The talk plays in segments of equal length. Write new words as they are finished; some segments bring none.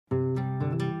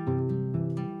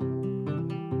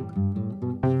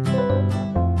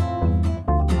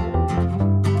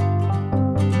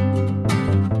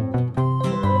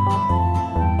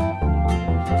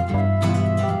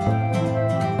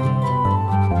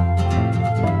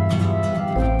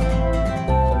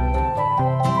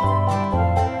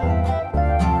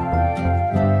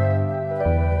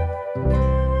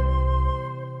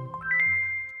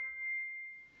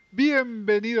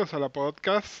bienvenidos a la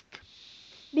podcast.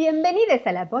 Bienvenidos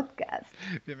a la podcast.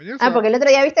 Bienvenidos Ah, a porque el otro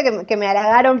día viste que me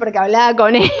halagaron porque hablaba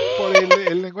con él. por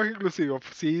el lenguaje inclusivo.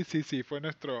 Sí, sí, sí, fue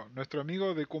nuestro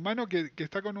amigo de Cumano que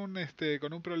está con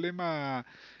un problema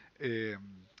eh,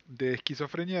 de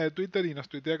esquizofrenia de Twitter y nos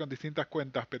tuitea con distintas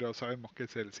cuentas, pero sabemos que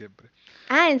es él siempre.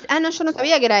 No, yo no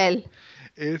sabía que era él.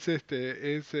 Es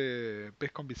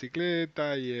pez con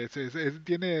bicicleta y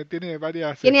tiene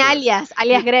varias Tiene alias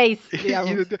tiene- Grace,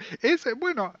 digamos.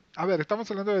 bueno, a ver, estamos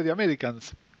hablando de The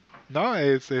Americans. ¿No?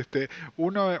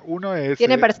 Uno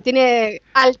Tiene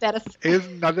alters. es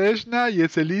Nadeshna y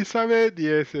es Elizabeth y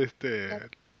es Usa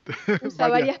varias.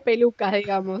 varias pelucas,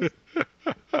 digamos.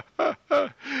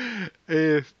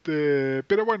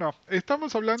 Pero bueno,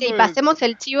 estamos hablando Sí, pasemos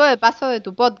el chivo de paso de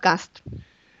tu podcast.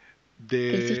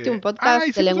 Que hiciste un podcast de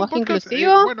hicimos un lenguaje podcast.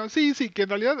 inclusivo. Bueno, sí, sí, que en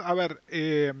realidad, a ver,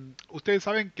 ustedes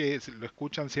saben que lo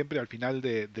escuchan siempre al final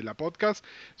de la podcast.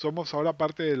 Somos ahora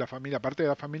parte de la familia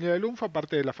de Lunfa,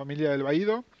 parte de la familia del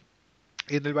Baído.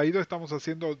 En el Baído estamos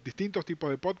haciendo distintos tipos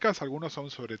de podcasts, algunos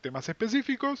son sobre temas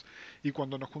específicos y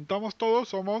cuando nos juntamos todos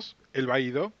somos el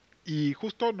Baído y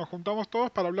justo nos juntamos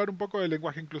todos para hablar un poco del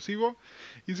lenguaje inclusivo.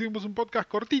 Hicimos un podcast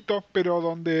cortito, pero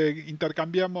donde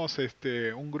intercambiamos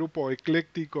un grupo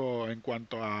ecléctico en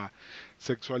cuanto a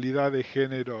sexualidad de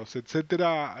géneros,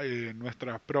 etcétera,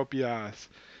 nuestras propias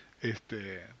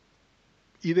este,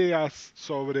 ideas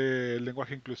sobre el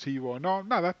lenguaje inclusivo. No,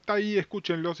 nada, está ahí,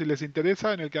 escúchenlo si les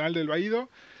interesa en el canal del Baído.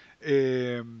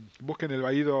 Eh, Busquen el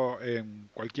Baído en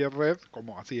cualquier red,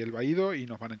 como así el Baído, y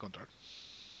nos van a encontrar.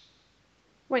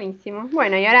 Buenísimo.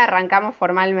 Bueno, y ahora arrancamos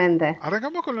formalmente.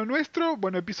 Arrancamos con lo nuestro,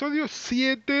 bueno, episodio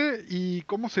 7 y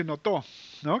cómo se notó,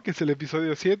 ¿no? Que es el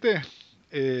episodio 7.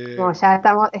 Como ya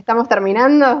estamos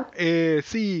terminando.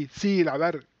 Sí, sí, a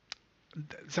ver,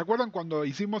 ¿se acuerdan cuando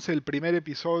hicimos el primer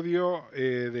episodio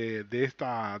de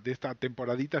esta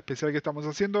temporadita especial que estamos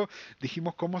haciendo?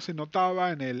 Dijimos cómo se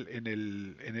notaba en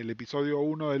el episodio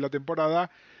 1 de la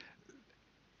temporada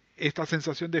esta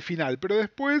sensación de final, pero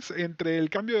después, entre el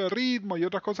cambio de ritmo y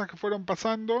otras cosas que fueron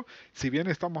pasando, si bien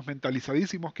estamos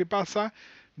mentalizadísimos qué pasa,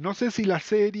 no sé si la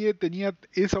serie tenía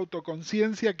esa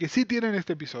autoconciencia que sí tiene en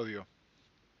este episodio,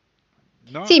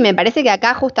 ¿no? Sí, me parece que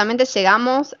acá justamente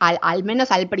llegamos al menos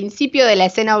al principio de la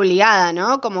escena obligada,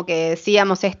 ¿no? Como que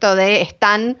decíamos esto de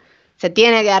Stan se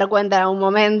tiene que dar cuenta en algún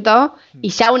momento y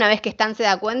ya una vez que Stan se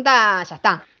da cuenta, ya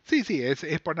está. Sí, sí, es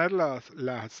poner las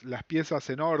piezas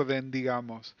en orden,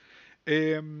 digamos.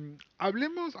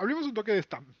 Hablemos un toque de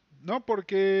Stan, ¿no?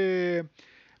 Porque,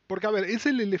 a ver, es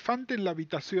el elefante en la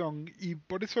habitación y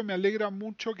por eso me alegra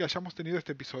mucho que hayamos tenido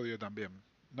este episodio también,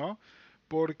 ¿no?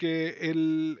 Porque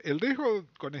el riesgo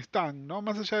con Stan, ¿no?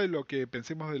 Más allá de lo que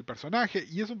pensemos del personaje,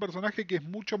 y es un personaje que es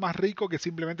mucho más rico que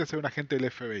simplemente ser un agente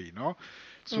del FBI, ¿no?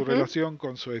 Su Ujú. relación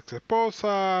con su ex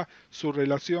esposa, su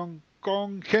relación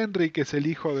con Henry, que es el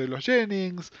hijo de los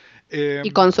Jennings, eh, Y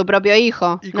con su propio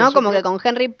hijo, y con ¿no? su Como que propio... con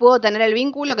Henry pudo tener el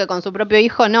vínculo que con su propio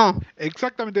hijo no.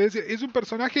 Exactamente, es un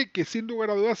personaje que sin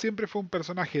lugar a dudas siempre fue un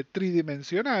personaje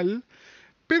tridimensional,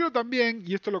 pero también,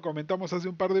 y esto lo comentamos hace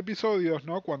un par de episodios,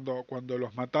 ¿no? Cuando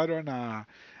los mataron a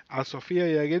Sofía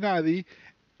y a Gennady,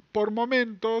 por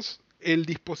momentos el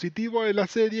dispositivo de la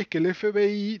serie es que el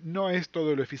FBI no es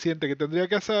todo lo eficiente que tendría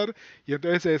que hacer y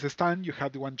entonces es Stan, you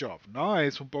had one job, ¿no?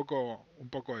 Es un poco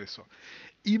eso.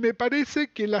 Y me parece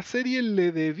que la serie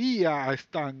le debía a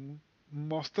Stan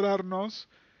mostrarnos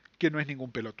que no es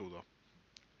ningún pelotudo.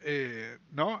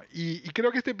 ¿No? Y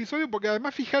creo que este episodio, porque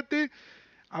además fíjate,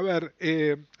 a ver,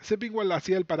 Sepinwall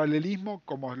hacía el paralelismo,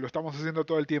 como lo estamos haciendo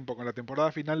todo el tiempo, con la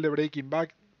temporada final de Breaking Bad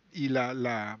y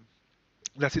la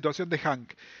situación de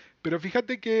Hank. Pero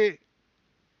fíjate que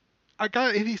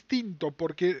acá es distinto,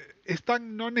 porque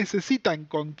Stan no necesita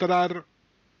encontrar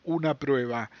una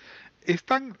prueba.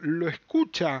 Stan lo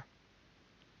escucha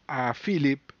a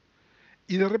Philip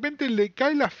y de repente le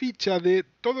cae la ficha de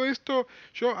todo esto.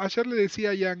 Yo ayer le decía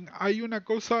a Ian, hay una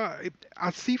cosa,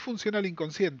 así funciona el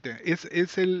inconsciente, es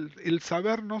el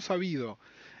saber no sabido.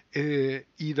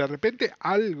 Y de repente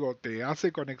algo te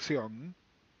hace conexión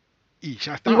y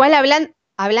ya está. Igual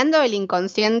hablando del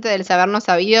inconsciente, del saber no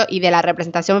sabido y de la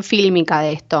representación fílmica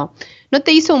de esto, ¿no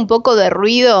te hizo un poco de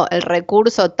ruido el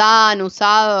recurso tan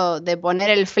usado de poner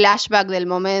el flashback del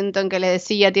momento en que le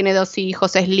decía tiene 2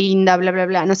 hijos, es linda, bla, bla,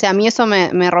 bla? No sé, a mí eso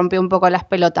me rompió un poco las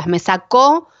pelotas, me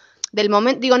sacó del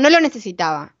momento, digo, no lo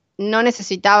necesitaba, no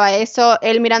necesitaba eso,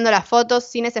 él mirando las fotos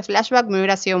sin ese flashback me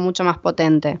hubiera sido mucho más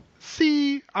potente.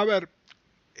 Sí, a ver,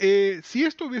 si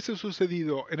esto hubiese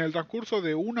sucedido en el transcurso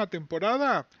de una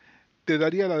temporada, te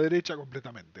daría la derecha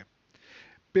completamente.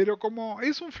 Pero como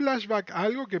es un flashback a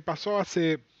algo que pasó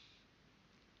hace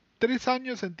 3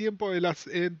 años en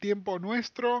tiempo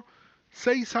nuestro,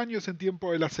 6 años en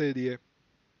tiempo de la serie,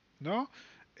 ¿no?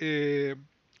 Eh,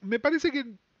 Me parece que,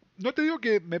 no te digo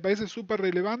que me parece súper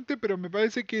relevante, pero me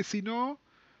parece que si no,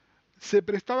 se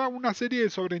prestaba a una serie de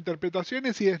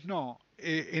sobreinterpretaciones y es no.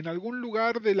 En algún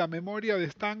lugar de la memoria de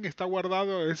Stan está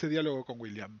guardado ese diálogo con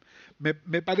William.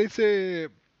 Me parece,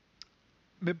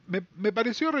 me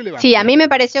pareció Sí, a relevante. mí me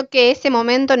pareció que ese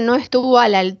momento no estuvo a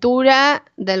la altura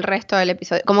del resto del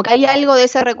episodio. Como que hay algo de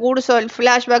ese recurso, el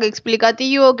flashback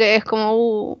explicativo, que es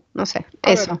como, no sé,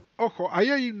 A ver, eso. ojo, ahí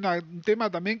hay un tema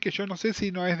también que yo no sé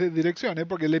si no es de dirección, ¿eh?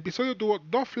 Porque el episodio tuvo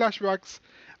 2 flashbacks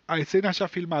a escenas ya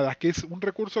filmadas, que es un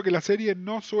recurso que la serie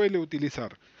no suele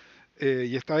utilizar.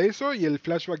 Y está eso y el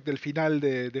flashback del final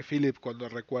de Philip cuando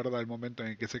recuerda el momento en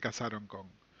el que se casaron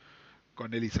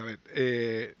con Elizabeth.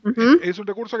 Ujú. Es un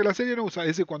recurso que la serie no usa. Es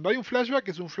decir, cuando hay un flashback,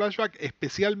 es un flashback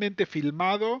especialmente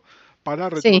filmado para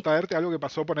Sí. retrotraerte algo que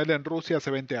pasó ponerle en Rusia hace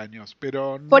 20 años.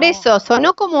 Pero Por no. eso,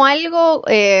 sonó como algo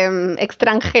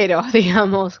extranjero,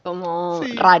 digamos, como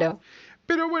Sí, raro.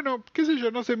 pero bueno, qué sé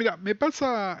yo, no sé, mira, me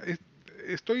pasa.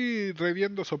 Estoy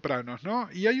reviendo Sopranos, ¿no?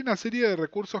 Y hay una serie de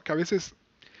recursos que a veces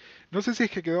no sé si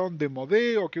es que quedaron de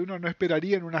modé o que uno no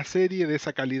esperaría en una serie de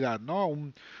esa calidad, ¿no?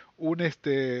 Un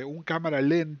cámara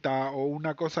lenta o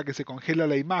una cosa que se congela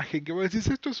la imagen, que vos decís,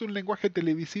 esto es un lenguaje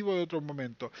televisivo de otro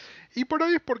momento. Y por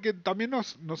ahí es porque también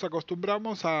nos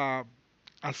acostumbramos a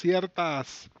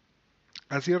ciertas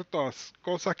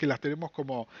cosas que las tenemos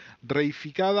como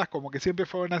reificadas, como que siempre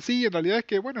fueron así, y en realidad es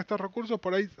que, bueno, estos recursos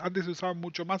por ahí antes se usaban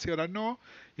mucho más y ahora no,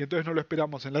 y entonces no lo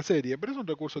esperamos en la serie, pero es un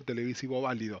recurso televisivo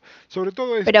válido. Sobre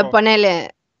todo Pero esto,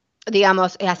 ponele,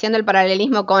 digamos, haciendo el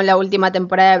paralelismo con la última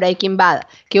temporada de Breaking Bad,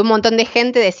 que un montón de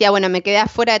gente decía, bueno, me quedé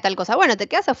afuera de tal cosa. Bueno, te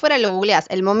quedas afuera y lo googleás.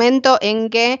 El momento en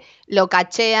que lo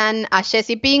cachean a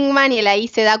Jesse Pinkman y él ahí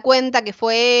se da cuenta que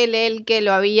fue él el que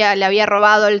le había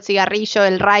robado el cigarrillo,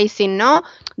 el Rising, ¿no?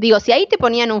 Digo, si ahí te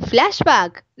ponían un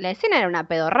flashback, la escena era una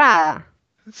pedorrada.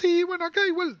 sí, bueno, acá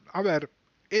igual, a ver,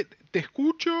 te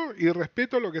escucho y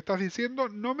respeto lo que estás diciendo,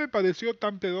 no me pareció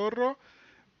tan pedorro,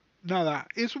 nada,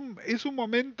 es un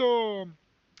momento.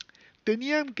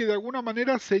 Tenían que de alguna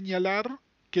manera señalar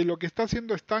que lo que está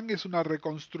haciendo Stan es una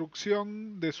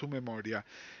reconstrucción de su memoria.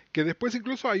 Que después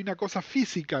incluso hay una cosa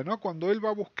física, ¿no? Cuando él va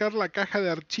a buscar la caja de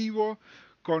archivo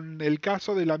con el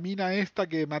caso de la mina esta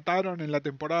que mataron en la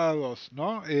temporada 2,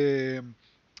 ¿no?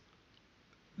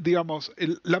 Digamos,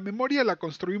 la memoria la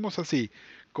construimos así,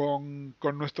 con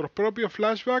nuestros propios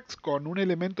flashbacks, con un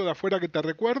elemento de afuera que te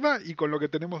recuerda y con lo que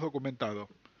tenemos documentado.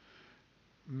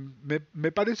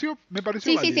 Me pareció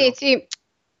Sí, sí, sí, válido. sí.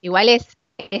 Igual es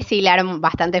hilar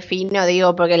bastante fino,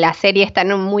 digo, porque la serie está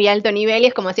en un muy alto nivel y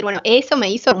es como decir, bueno, eso me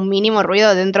hizo un mínimo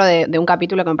ruido dentro de un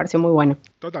capítulo que me pareció muy bueno.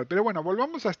 Total, pero bueno,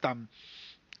 volvamos a Stan.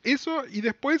 Eso y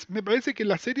después me parece que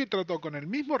la serie trató con el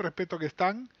mismo respeto que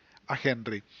Stan a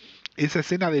Henry. Esa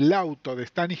escena del auto de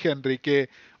Stan y Henry, que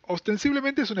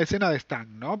ostensiblemente es una escena de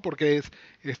Stan, ¿no? Porque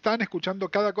Stan escuchando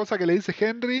cada cosa que le dice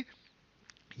Henry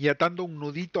y atando un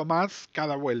nudito más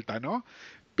cada vuelta, ¿no?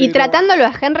 Y Pero, tratándolo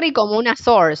a Henry como una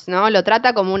source, ¿no? Lo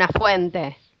trata como una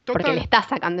fuente, porque le total, está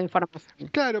sacando información.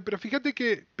 claro, pero fíjate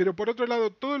que, pero por otro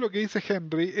lado, todo lo que dice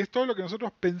Henry es todo lo que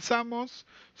nosotros pensamos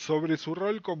sobre su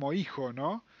rol como hijo,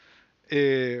 ¿no?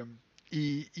 Eh,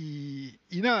 y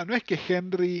nada, no es que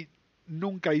Henry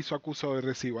nunca hizo acuso de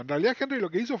recibo. En realidad Henry lo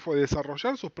que hizo fue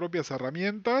desarrollar sus propias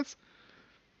herramientas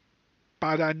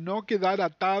para no quedar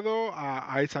atado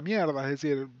a esa mierda. Es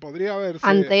decir, podría haberse.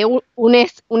 Ante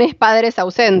unes padres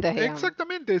ausentes, digamos.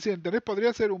 Exactamente, es decir, ¿entendés?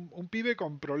 Podría ser un pibe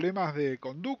con problemas de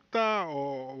conducta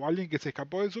o alguien que se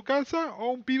escapó de su casa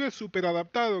o un pibe súper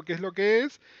adaptado, que es lo que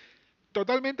es,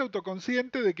 totalmente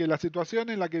autoconsciente de que la situación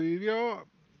en la que vivió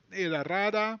era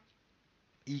rara,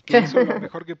 y que hizo lo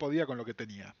mejor que podía con lo que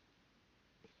tenía.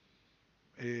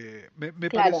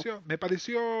 Claro. Me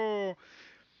pareció,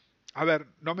 a ver,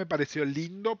 no me pareció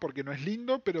lindo porque no es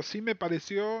lindo, pero sí me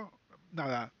pareció,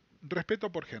 nada,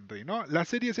 respeto por Henry, ¿no? La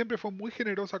serie siempre fue muy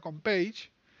generosa con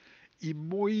Paige y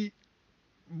muy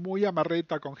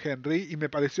amarreta con Henry y me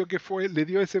pareció que le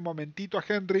dio ese momentito a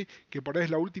Henry que por ahí es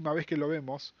la última vez que lo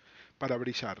vemos para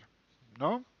brillar,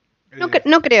 ¿no? No, Eh,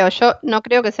 no creo, yo no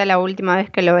creo que sea la última vez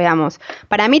que lo veamos.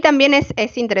 Para mí también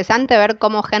es interesante ver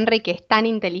cómo Henry, que es tan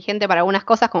inteligente para algunas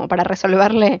cosas como para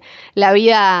resolverle la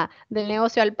vida del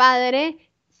negocio al padre,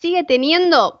 sigue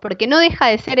teniendo, porque no deja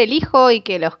de ser el hijo y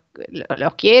que los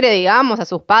quiere, digamos, a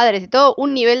sus padres y todo,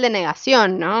 un nivel de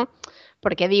negación, ¿no?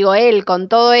 Porque digo, él con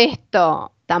todo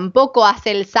esto tampoco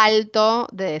hace el salto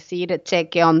de decir, che,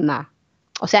 ¿qué onda?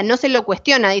 O sea, no se lo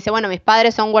cuestiona, dice, bueno, mis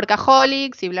padres son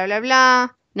workaholics y bla, bla,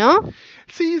 bla, ¿no?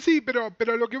 sí, sí, pero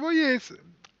lo que voy es,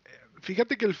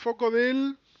 fíjate que el foco de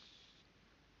él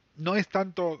no es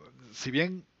tanto, si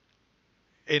bien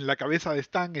en la cabeza de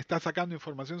Stan está sacando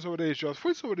información sobre ellos,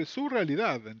 fue sobre su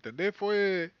realidad, ¿entendés?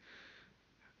 Fue,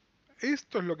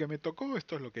 esto es lo que me tocó,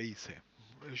 esto es lo que hice.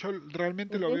 Yo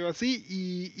realmente lo Ujú. veo así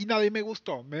y nada, y me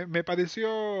gustó, me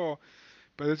pareció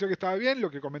que estaba bien lo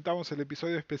que comentamos el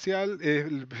episodio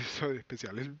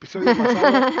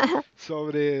pasado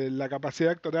sobre la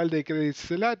capacidad actoral de Craig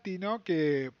Selati, ¿no?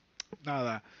 Que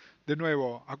nada, de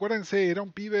nuevo, acuérdense, era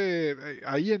un pibe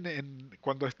ahí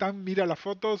cuando Stan mira las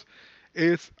fotos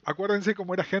acuérdense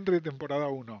cómo era Henry de temporada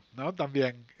uno, ¿no?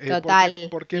 También, Total,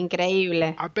 porque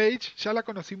increíble. a Paige ya la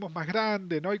conocimos más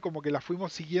grande, ¿no? Y como que la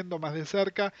fuimos siguiendo más de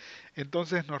cerca,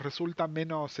 entonces nos resulta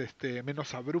menos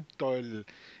abrupto el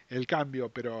cambio,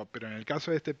 pero en el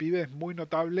caso de este pibe es muy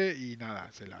notable y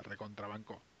nada, se la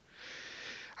recontrabancó.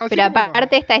 Así Pero que bueno,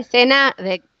 aparte esta escena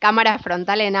de cámara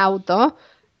frontal en auto,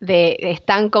 de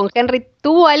Stan con Henry,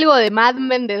 tuvo algo de Mad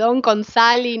Men, de Don con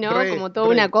Sally, ¿no? re, Como toda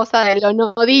una re, cosa de lo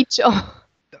no dicho.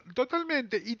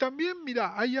 totalmente. Y también,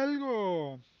 mira, hay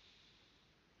algo.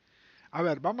 A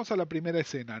ver, vamos a la primera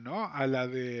escena, ¿no? A la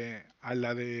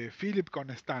de Philip con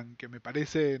Stan, que me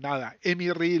parece, nada,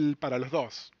 Emmy Reel para los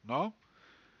dos, ¿no?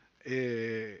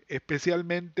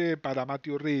 Especialmente para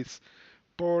Matthew Rhys,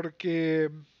 porque,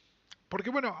 porque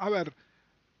bueno, a ver,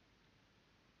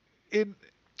 en,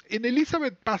 en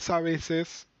Elizabeth pasa a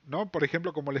veces, ¿no? Por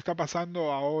ejemplo, como le está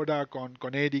pasando ahora con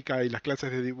Erika y las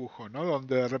clases de dibujo, ¿no?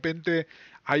 Donde de repente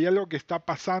hay algo que está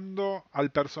pasando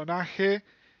al personaje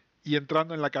y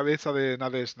entrando en la cabeza de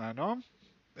Nadeshna, ¿no?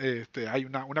 Hay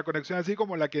una conexión así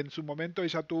como la que en su momento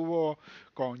ella tuvo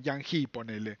con Yang Hee,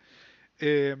 ponele.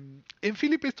 Eh, en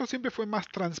Philip esto siempre fue más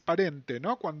transparente,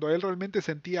 ¿no? Cuando él realmente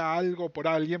sentía algo por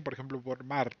alguien, por ejemplo por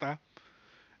Marta,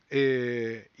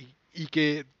 y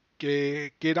que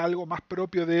era algo más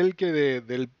propio de él que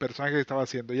del personaje que estaba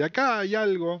haciendo. Y acá hay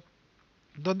algo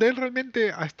donde él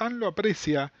realmente a Stan lo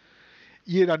aprecia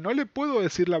y era, no le puedo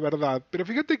decir la verdad, pero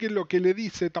fíjate que lo que le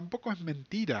dice tampoco es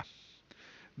mentira.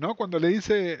 ¿No? Cuando le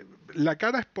dice la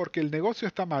cara es porque el negocio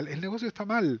está mal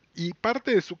y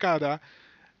parte de su cara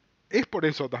es por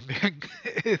eso también.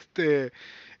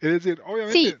 Es decir,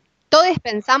 Sí, obviamente, todos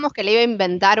pensamos que le iba a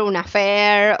inventar un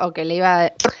affair o que le iba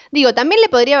a... Digo, también le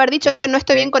podría haber dicho no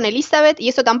estoy bien con Elizabeth y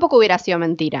eso tampoco hubiera sido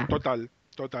mentira, total,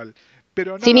 total.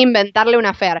 Pero sin nada, inventarle un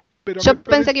affair. pero me Yo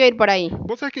pensé parece, que iba a ir por ahí.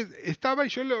 vos sabés que estaba y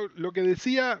yo lo que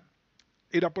decía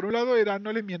era, por un lado era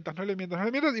no le mientas, no le mientas, no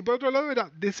le mientas, y por otro lado era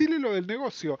decirle lo del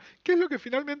negocio, que es lo que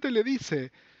finalmente le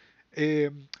dice.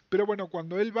 Eh, pero bueno,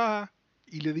 cuando él va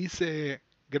y le dice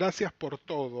gracias por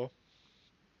todo,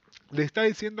 le está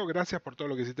diciendo gracias por todo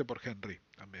lo que hiciste por Henry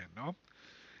también, ¿no?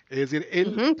 Es decir,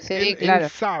 él, Ujú, él, sí, él claro.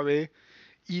 sabe,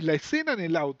 y la escena en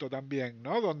el auto también,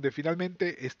 ¿no? Donde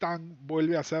finalmente Stan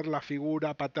vuelve a ser la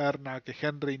figura paterna que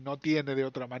Henry no tiene de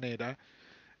otra manera.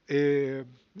 Eh,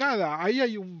 nada, ahí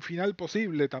hay un final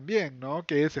posible también, ¿no?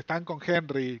 Que es Stan con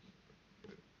Henry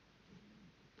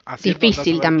haciendo andar a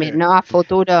Difícil saber también, qué. ¿no? A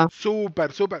futuro.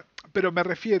 Súper, súper. Pero me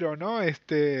refiero, ¿no?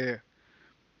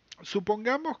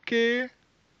 Supongamos que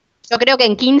Yo creo que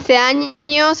en 15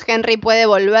 años Henry puede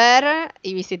volver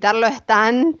y visitarlo a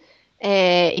Stan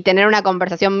y tener una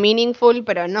conversación meaningful,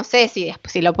 pero no sé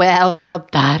si lo puede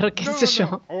adoptar, qué sé no, no,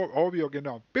 yo. obvio que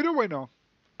no. Pero bueno,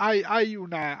 hay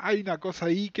una cosa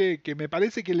ahí que me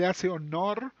parece que le hace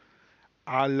honor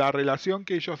a la relación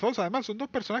que ellos dos, además son dos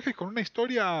personajes con una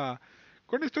historia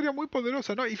muy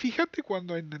poderosa, ¿no? Y fíjate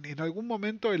cuando en algún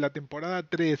momento de la temporada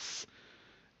 3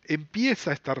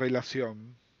 empieza esta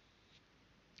relación,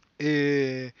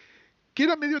 eh, que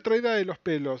era medio traída de los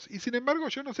pelos, y sin embargo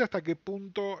yo no sé hasta qué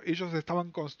punto ellos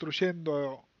estaban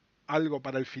construyendo algo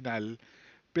para el final.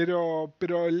 Pero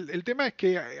el tema es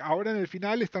que ahora en el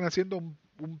final están haciendo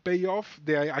un payoff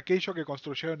de aquello que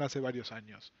construyeron hace varios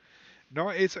años.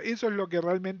 ¿No? Eso es lo que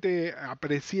realmente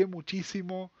aprecié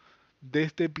muchísimo de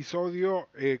este episodio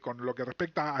con lo que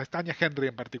respecta a Staña Henry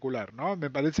en particular, ¿no? Me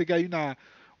parece que hay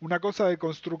una cosa de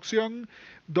construcción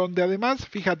donde además,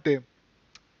 fíjate,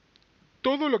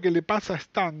 todo lo que le pasa a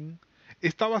Stan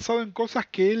está basado en cosas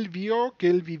que él vio, que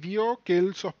él vivió, que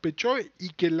él sospechó y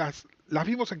que las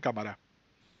vimos en cámara,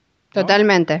 ¿no?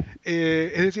 Totalmente.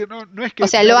 Es decir, no es O que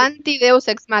sea, lo anti-Deus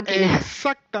ex machina.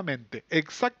 exactamente,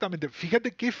 exactamente.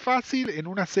 Fíjate qué fácil en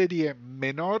una serie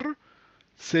menor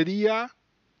sería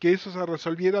que eso se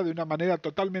resolviera de una manera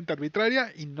totalmente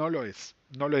arbitraria y no lo es.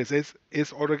 No lo es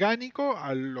orgánico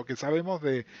a lo que sabemos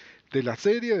de la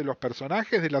serie, de los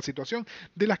personajes, de la situación,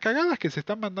 de las cagadas que se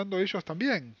están mandando ellos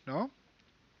también, ¿no?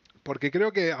 Porque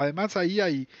creo que además ahí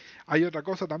hay otra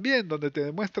cosa también, donde te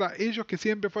demuestra ellos que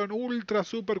siempre fueron ultra,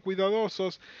 súper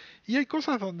cuidadosos. Y hay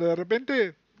cosas donde de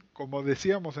repente, como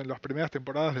decíamos en las primeras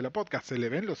temporadas de la podcast, se le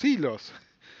ven los hilos.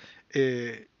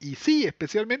 Y sí,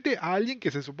 especialmente a alguien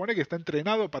que se supone que está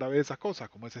entrenado para ver esas cosas,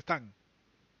 como es Stan.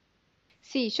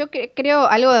 Sí, yo creo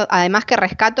algo además que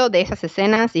rescato de esas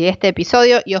escenas y de este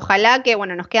episodio, y ojalá que,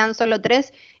 bueno, nos quedan solo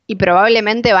tres y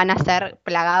probablemente van a ser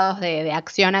plagados de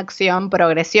acción, acción,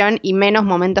 progresión y menos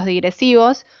momentos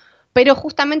digresivos, pero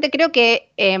justamente creo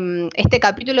que este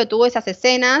capítulo tuvo esas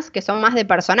escenas que son más de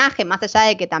personaje, más allá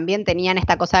de que también tenían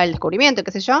esta cosa del descubrimiento,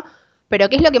 qué sé yo, pero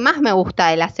que es lo que más me gusta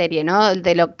de la serie, ¿no?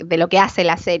 De lo que hace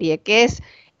la serie, que es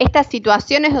estas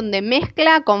situaciones donde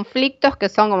mezcla conflictos que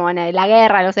son como bueno, la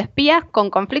guerra, los espías,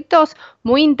 con conflictos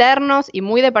muy internos y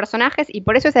muy de personajes, y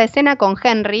por eso esa escena con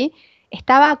Henry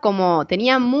estaba como,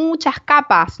 tenía muchas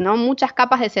capas, ¿no? Muchas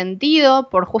capas de sentido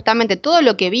por justamente todo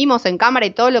lo que vimos en cámara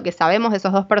y todo lo que sabemos de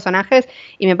esos dos personajes,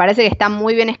 y me parece que está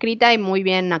muy bien escrita y muy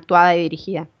bien actuada y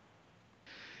dirigida.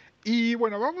 Y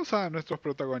bueno, vamos a nuestros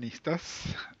protagonistas.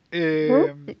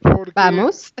 ¿Mm? Porque,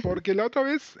 Vamos. porque la otra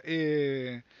vez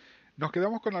nos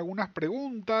quedamos con algunas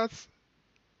preguntas.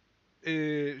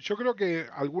 Yo creo que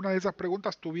algunas de esas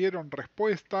preguntas tuvieron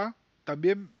respuesta.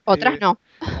 También Otras no.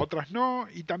 otras no.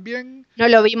 Y también No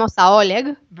lo vimos a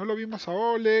Oleg. no lo vimos a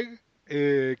Oleg.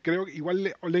 Creo que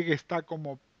igual Oleg está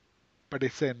como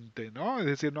presente, ¿no? Es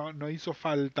decir, no hizo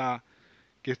falta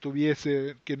que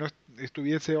no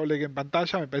estuviese Oleg en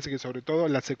pantalla. Me parece que sobre todo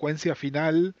la secuencia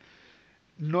final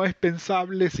no es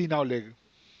pensable sin Oleg.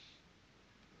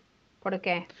 ¿Por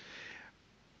qué?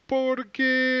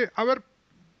 Porque, a ver,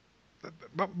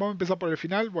 vamos a empezar por el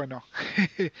final. Bueno,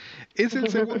 es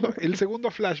el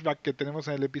segundo flashback que tenemos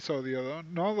en el episodio,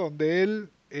 ¿no? Donde él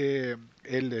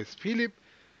es Philip,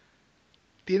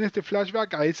 tiene este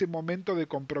flashback a ese momento de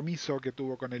compromiso que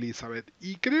tuvo con Elizabeth.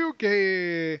 Y creo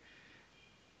que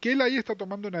él ahí está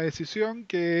tomando una decisión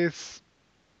que es,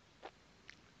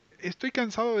 estoy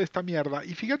cansado de esta mierda.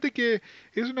 Y fíjate que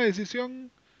es una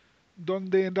decisión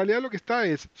donde en realidad lo que está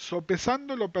es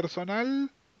sopesando lo personal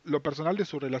de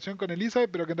su relación con Elizabeth,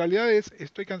 pero que en realidad es,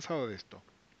 estoy cansado de esto.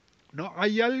 ¿No?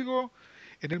 Hay algo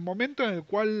en el momento en el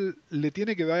cual le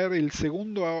tiene que dar el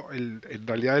segundo, en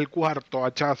realidad el cuarto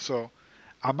hachazo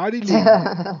a Marilyn,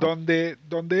 donde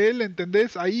él,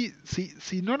 ¿entendés? Ahí,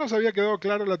 si no nos había quedado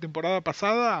claro la temporada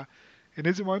pasada, en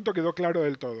ese momento quedó claro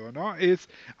del todo, ¿no?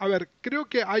 A ver, creo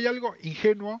que hay algo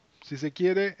ingenuo, si se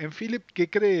quiere, en Philip que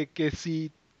cree que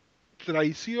si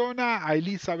traiciona a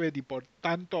Elizabeth y por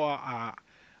tanto a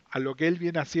lo que él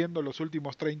viene haciendo los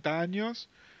últimos 30 años,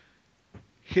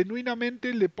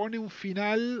 genuinamente le pone un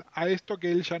final a esto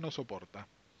que él ya no soporta.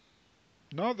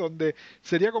 ¿No? Donde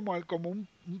sería como un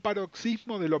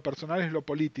paroxismo de lo personal es lo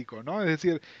político, ¿no? Es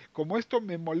decir, como esto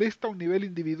me molesta a un nivel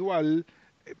individual,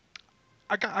 eh,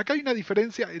 acá hay una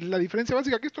diferencia, la diferencia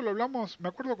básica, que esto lo hablamos, me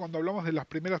acuerdo cuando hablamos de las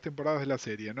primeras temporadas de la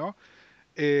serie, ¿no?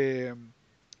 Eh,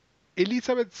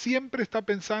 Elizabeth siempre está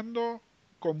pensando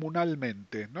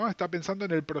comunalmente, ¿no? Está pensando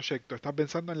en el proyecto, está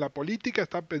pensando en la política,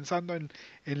 está pensando en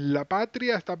la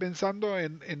patria, está pensando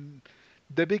en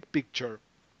the big picture.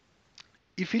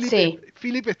 Y Sí.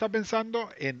 Philip está pensando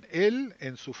en él,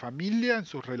 en su familia, en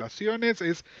sus relaciones,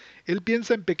 él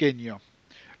piensa en pequeño.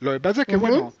 Lo que pasa es que, Ujú.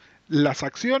 bueno, las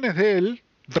acciones de él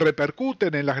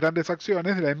repercuten en las grandes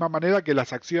acciones de la misma manera que las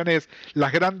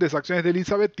grandes acciones de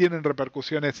Elizabeth tienen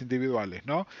repercusiones individuales,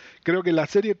 ¿no? Creo que la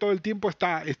serie todo el tiempo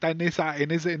está en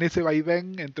ese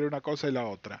vaivén entre una cosa y la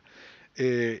otra.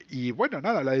 Y bueno,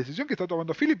 nada, la decisión que está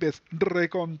tomando Philip es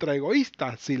recontra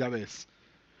egoísta, si la ves.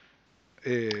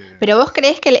 Eh, ¿Pero vos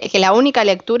creés que la única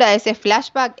lectura de ese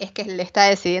flashback es que le está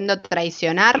decidiendo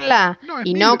traicionarla no,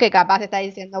 y no que capaz está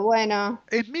diciendo, bueno,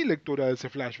 es mi lectura de ese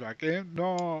flashback, ¿eh?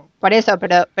 No, por eso,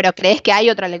 pero ¿creés que hay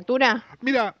otra lectura?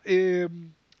 mira,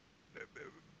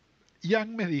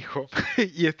 Ian me dijo,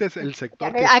 y este es el sector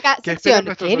Acá, que esperan sección,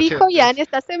 nuestros ¿qué dijo Ian oyentes.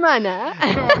 esta semana?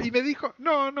 No, y me dijo,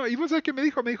 no, y vos sabés que me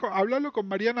dijo, hablalo con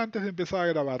Mariana antes de empezar a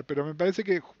grabar, pero me parece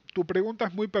que tu pregunta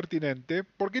es muy pertinente,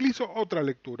 porque él hizo otra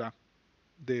lectura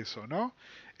de eso, ¿no?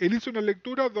 Él hizo una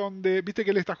lectura donde, viste que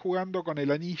él está jugando con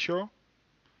el anillo,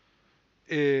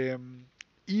 eh,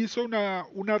 hizo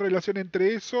una relación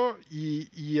entre eso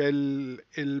y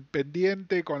el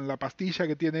pendiente con la pastilla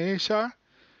que tiene ella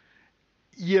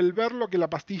y el ver lo que la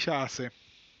pastilla hace.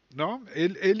 ¿No?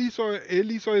 Él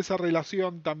hizo esa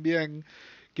relación también,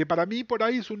 que para mí por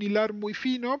ahí es un hilar muy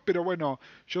fino, pero bueno,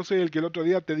 yo soy el que el otro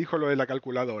día te dijo lo de la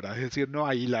calculadora, es decir, no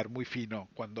hay hilar muy fino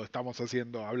cuando estamos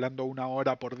hablando una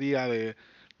hora por día de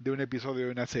un episodio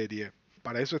de una serie.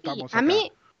 Para eso Sí, estamos acá.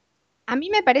 A mí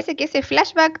me parece que ese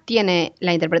flashback tiene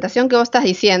la interpretación que vos estás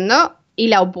diciendo y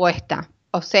la opuesta.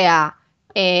 O sea,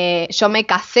 yo me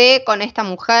casé con esta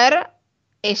mujer,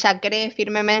 ella cree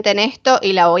firmemente en esto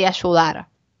y la voy a ayudar.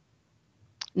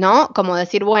 ¿No? Como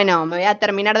decir, bueno, me voy a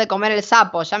terminar de comer el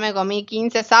sapo, ya me comí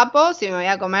 15 sapos y me voy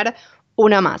a comer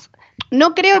uno más.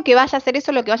 No creo que vaya a ser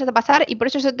eso lo que vaya a pasar y por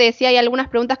eso yo te decía, hay algunas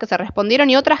preguntas que se respondieron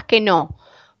y otras que no,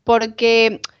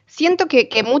 porque siento que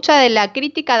mucha de la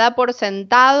crítica da por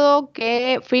sentado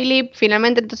que Philip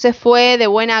finalmente entonces fue de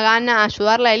buena gana a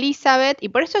ayudarla a Elizabeth y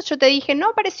por eso yo te dije, no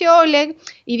apareció Oleg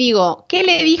y digo, ¿qué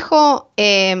le dijo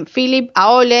Philip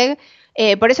a Oleg?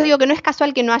 Por eso digo que no es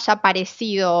casual que no haya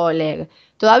aparecido Oleg.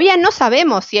 Todavía no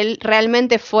sabemos si él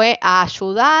realmente fue a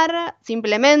ayudar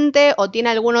simplemente o tiene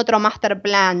algún otro master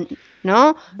plan,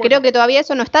 ¿no? Creo Bueno, que todavía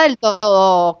eso no está del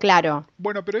todo claro.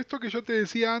 bueno, pero esto que yo te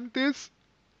decía antes,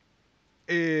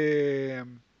 eh,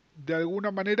 de alguna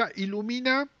manera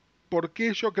ilumina por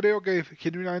qué yo creo que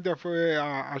genuinamente fue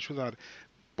a ayudar.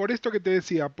 Por esto que te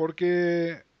decía,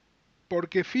 porque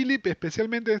Philip,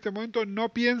 especialmente en este momento, no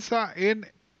piensa en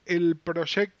el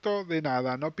proyecto de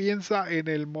nada, no piensa en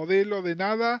el modelo de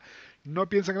nada, no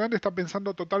piensa en grande, está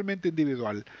pensando totalmente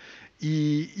individual.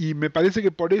 Y me parece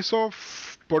que por eso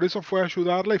fue a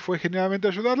ayudarla y fue genuinamente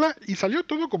a ayudarla y salió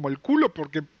todo como el culo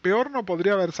porque peor no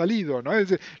podría haber salido, ¿no? Es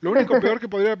decir, lo único peor que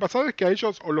podría haber pasado es que a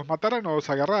ellos o los mataran o los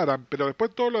agarraran, pero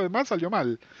después todo lo demás salió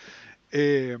mal.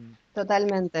 Eh,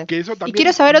 Totalmente. que eso Y quiero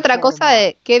también saber otra cosa informa.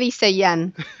 de qué dice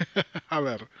Jan. A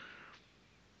ver.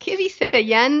 ¿Qué dice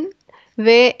Jan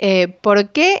de por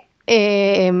qué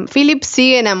Philip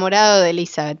sigue enamorado de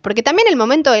Elizabeth? Porque también el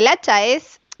momento del hacha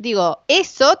es, digo,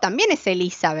 eso también es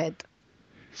Elizabeth.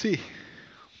 Sí.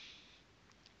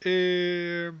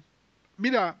 Eh,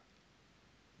 mira,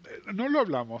 no lo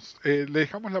hablamos. Le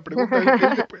dejamos la pregunta.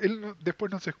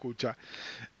 Después nos escucha.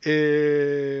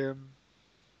 Eh,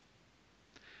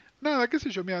 nada, qué sé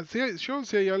yo. Mira,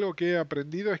 si hay algo que he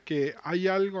aprendido es que hay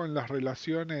algo en las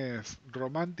relaciones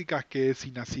románticas que es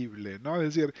inasible, ¿no?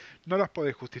 Es decir, no las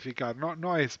podés justificar.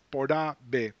 No es por A,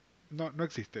 B. No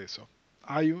existe eso.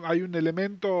 Hay un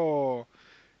elemento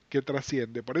que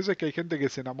trasciende. Por eso es que hay gente que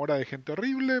se enamora de gente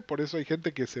horrible, por eso hay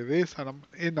gente que se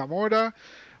desenamora,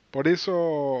 por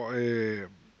eso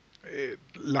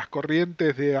las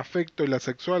corrientes de afecto y la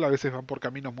sexual a veces van por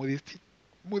caminos muy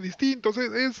distintos.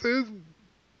 Es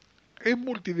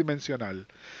multidimensional.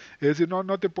 Es decir,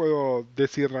 no te puedo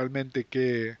decir realmente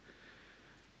qué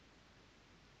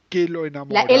lo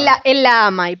enamora. Él la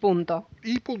ama y punto.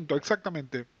 Y punto,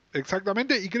 exactamente.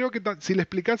 Exactamente. Y creo que si le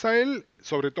explicas a él,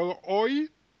 sobre todo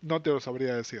hoy, no te lo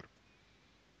sabría decir.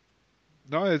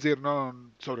 ¿No? Es decir,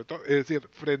 no, sobre todo, es decir,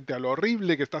 frente a lo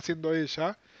horrible que está haciendo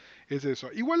ella, es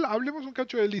eso. Igual hablemos un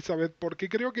cacho de Elizabeth, porque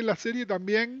creo que la serie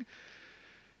también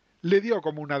le dio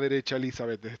como una derecha a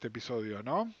Elizabeth de este episodio,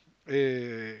 ¿no?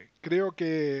 Creo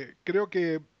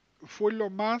que fue lo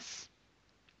más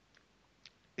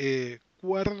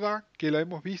cuerda que la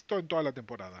hemos visto en toda la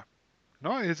temporada,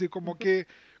 ¿no? Es decir, como que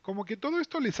todo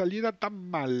esto le saliera tan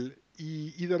mal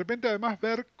y de repente además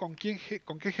ver con qué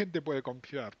gente puede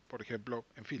confiar, por ejemplo,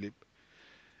 en Philip,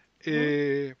 Ujú.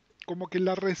 eh, como que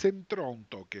la recentró un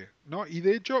toque, ¿no? Y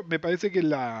de hecho me parece que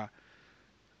la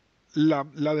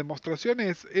demostración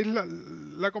es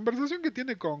la conversación que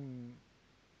tiene con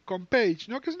Paige,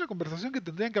 ¿no? Que es una conversación que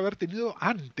tendrían que haber tenido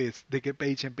antes de que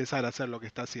Paige empezara a hacer lo que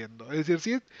está haciendo. Es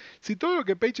decir, si todo lo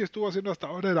que Paige estuvo haciendo hasta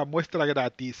ahora era muestra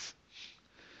gratis,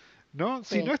 ¿no?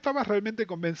 Si no Sí. estabas realmente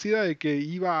convencida de que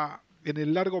iba, en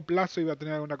el largo plazo iba a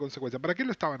tener alguna consecuencia, ¿para qué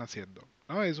lo estaban haciendo?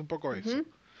 ¿No? Es un poco eso. Ujú.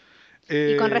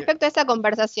 Y con Eh, respecto a esa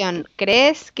conversación,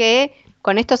 ¿crees que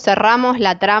con esto cerramos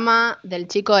la trama del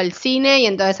chico del cine y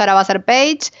entonces ahora va a ser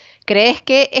Paige? ¿Crees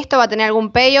que esto va a tener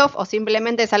algún payoff o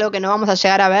simplemente es algo que no vamos a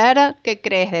llegar a ver? ¿Qué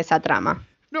crees de esa trama?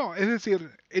 no, es decir,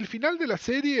 el final de la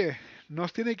serie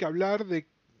nos tiene que hablar de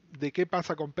qué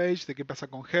pasa con Paige, de qué pasa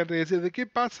con Henry, es decir, de qué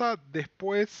pasa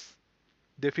después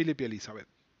de Philip y Elizabeth,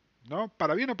 ¿no?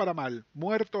 Para bien o para mal,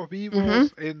 muertos, Ujú.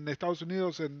 vivos, en Estados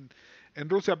Unidos, en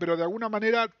Rusia, pero de alguna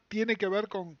manera tiene que ver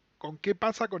con qué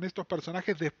pasa con estos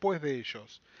personajes después de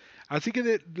ellos. Así que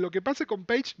de lo que pase con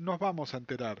Paige nos vamos a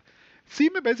enterar. Sí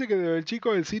me parece que del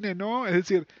chico del cine no, es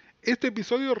decir, este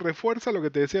episodio refuerza lo que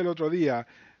te decía el otro día.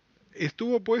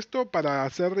 Estuvo puesto para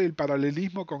hacer el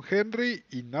paralelismo con Henry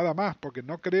y nada más, porque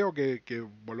no creo que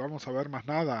volvamos a ver más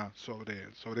nada sobre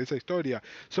esa historia.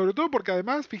 Sobre todo porque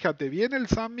además, fíjate, viene el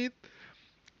Summit,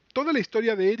 toda la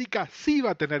historia de Erika sí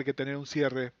va a tener que tener un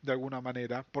cierre de alguna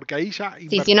manera, porque ahí ya Sí,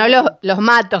 si no invertimos los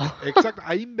mato. exacto,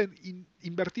 ahí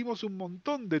invertimos un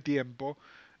montón de tiempo.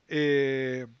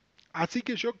 Eh, así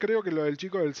que yo creo que lo del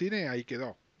chico del cine ahí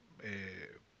quedó. Eh,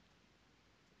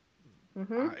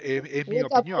 Ujú. Es mi What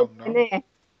about opinión, ¿no? René?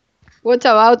 What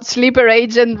about Sleeper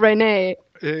Agent René?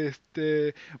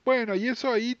 Este, bueno, y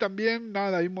eso ahí también,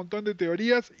 nada, hay un montón de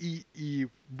teorías y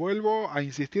vuelvo a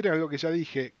insistir en algo que ya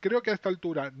dije. Creo que a esta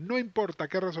altura, no importa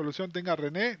qué resolución tenga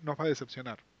René, nos va a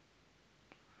decepcionar.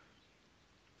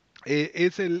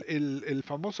 Es el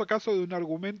famoso caso de un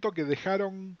argumento que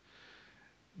dejaron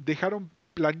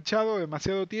planchado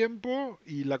demasiado tiempo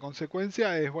y la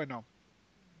consecuencia es, bueno,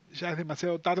 ya es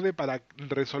demasiado tarde para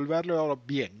resolverlo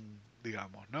bien,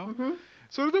 digamos, ¿no? Ujú,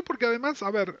 Sobre todo porque además,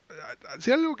 a ver,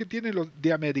 si algo que tienen los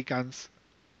The Americans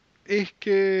es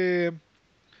que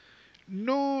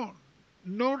no,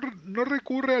 no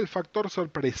recurre al factor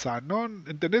sorpresa, ¿no?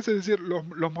 ¿Entendés? Es decir, los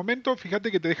momentos,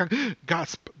 fíjate que te dejan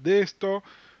gasp de esto,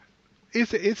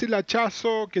 es el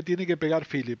hachazo que tiene que pegar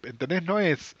Philip, ¿entendés? No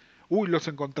es, uy, los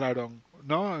encontraron,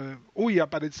 ¿no? Uy,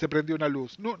 se prendió una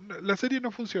luz. No, la serie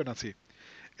no funciona así.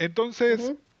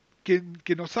 Entonces, ujú.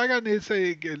 que nos hagan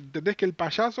ese, ¿entendés? Que el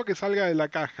payaso que salga de la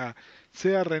caja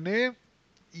sea René,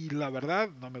 y la verdad,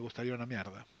 no me gustaría una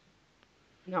mierda.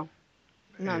 No,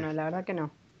 no, Eh, no, la verdad que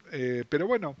no. pero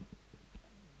bueno,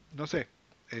 no sé.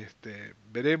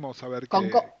 Veremos a ver Con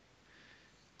qué.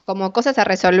 Como cosas a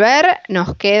resolver,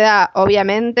 nos queda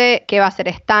obviamente qué va a hacer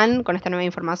Stan con esta nueva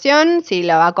información, si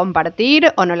la va a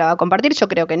compartir o no la va a compartir. Yo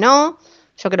creo que no.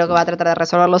 Yo creo que va a tratar de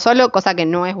resolverlo solo, cosa que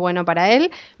no es bueno para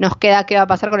él. Nos queda qué va a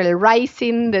pasar con el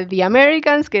Rising de The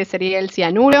Americans, que sería el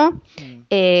cianuro. Mm.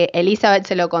 Elizabeth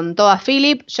se lo contó a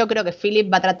Philip. Yo creo que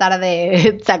Philip va a tratar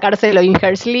de sacárselo in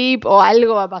her sleep o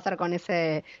algo va a pasar con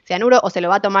ese cianuro o se lo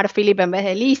va a tomar Philip en vez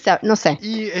de Elisa. No sé.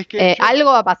 Y es que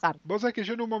Algo va a pasar. vos sabés que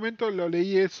yo en un momento lo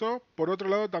leí eso, por otro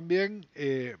lado también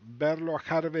verlo a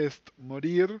Harvest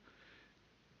morir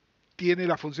tiene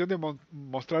la función de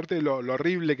mostrarte lo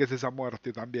horrible que es esa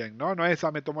muerte también, ¿no? No es,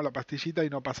 me tomo la pastillita y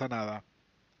no pasa nada.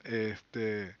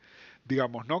 Este,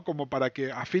 digamos, ¿no? Como para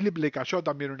que a Philip le cayó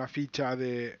también una ficha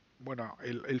de, bueno,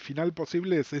 el final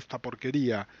posible es esta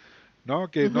porquería, ¿no?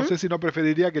 Que no Ujú. sé si no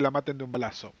preferiría que la maten de un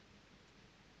balazo,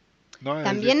 ¿no? Es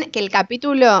decir, También que el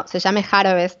capítulo se llame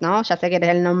Harvest, ¿no? Ya sé que es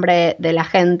el nombre de la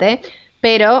gente,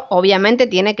 pero obviamente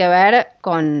tiene que ver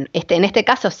con, en este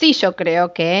caso sí yo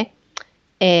creo que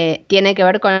tiene que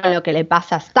ver con lo que le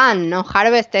pasa a Stan, ¿no?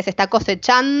 Harvest está esta es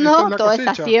cosechando la toda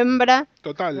esa cosecha, siembra,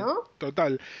 total, ¿no?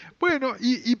 total. Bueno,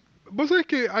 y vos sabés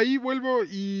que ahí vuelvo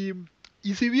y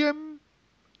si bien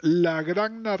la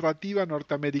gran narrativa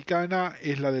norteamericana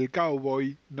es la del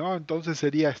cowboy, ¿no? Entonces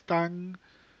sería Stan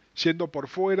yendo por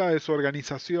fuera de su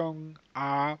organización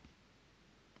a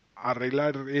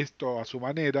arreglar esto a su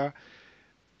manera.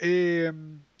 Eh,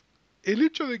 el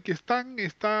hecho de que Stan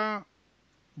está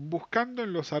buscando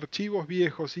en los archivos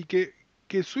viejos y que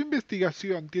su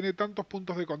investigación tiene tantos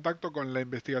puntos de contacto con la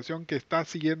investigación que está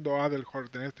siguiendo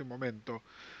Adelhort en este momento,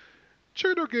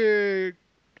 yo creo que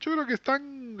yo creo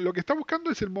que lo que está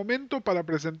buscando es el momento para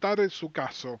presentar su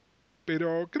caso,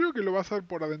 pero creo que lo va a hacer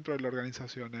por adentro de la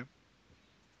organización, ¿eh?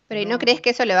 Pero ¿y no crees No, que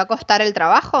eso le va a costar el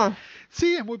trabajo?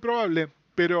 sí, es muy probable,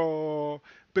 pero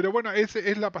bueno,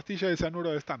 es la pastilla de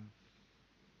cianuro de Stan.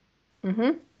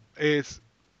 Ujú, Es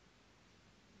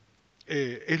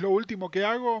es lo último que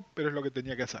hago, pero es lo que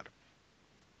tenía que hacer.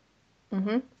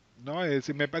 ujú. ¿No? Es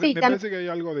decir, Sí, me parece que hay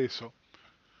algo de eso.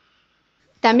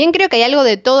 también creo que hay algo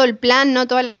de todo el plan, no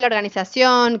toda la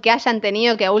organización, que hayan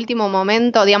tenido que a último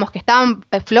momento, digamos que estaban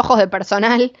flojos de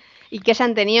personal y que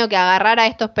hayan tenido que agarrar a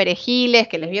estos perejiles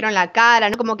que les vieron la cara,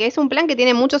 ¿no? Como que es un plan que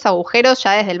tiene muchos agujeros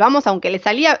ya desde el vamos, aunque le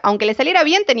saliera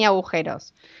bien, tenía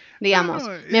agujeros. No, Digamos,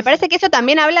 no, me es... parece que eso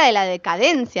también habla de la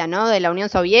decadencia, ¿no? De la Unión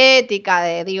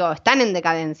Soviética, digo, están en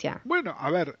decadencia. Bueno, a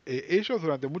ver, ellos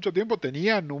durante mucho tiempo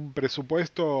tenían un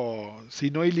presupuesto, si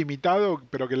no ilimitado,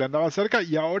 pero que le andaba cerca,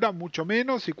 y ahora mucho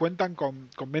menos y cuentan con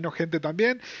menos gente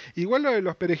también. Igual lo de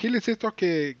los perejiles estos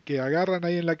que agarran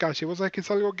ahí en la calle, vos sabés que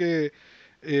es algo que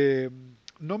eh,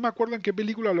 no me acuerdo en qué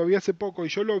película lo vi hace poco y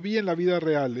yo lo vi en la vida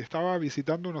real. Estaba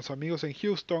visitando unos amigos en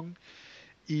Houston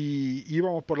y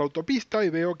íbamos por la autopista y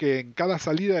veo que en cada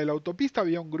salida de la autopista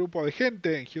había un grupo de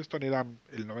gente, en Houston eran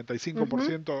el Ujú.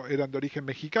 95% eran de origen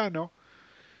mexicano,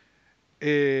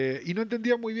 y no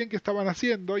entendía muy bien qué estaban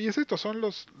haciendo, y es esto, son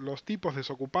los tipos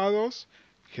desocupados,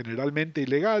 generalmente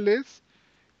ilegales,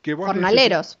 que vos necesitas...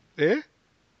 Jornaleros, ¿Eh?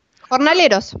 No,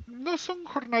 jornaleros, no son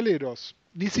jornaleros,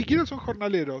 ni siquiera son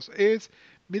jornaleros, es,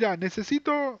 mira,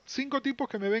 necesito 5 tipos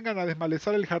que me vengan a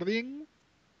desmalezar el jardín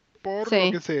por lo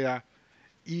que sí. sea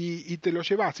y te lo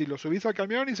llevas y lo subís al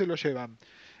camión y se lo llevan.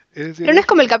 Es decir, Pero no es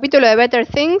como el capítulo de Better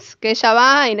Things, que ella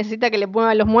va y necesita que le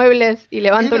muevan los muebles y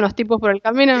levanta era, unos tipos por el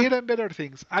camino. era en Better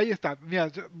Things, ahí está.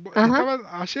 Mira,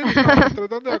 Ajá. ayer estábamos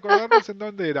tratando de acordarnos en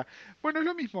dónde era. Bueno, es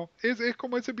lo mismo, es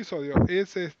como ese episodio,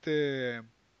 es eso.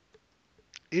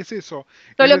 Es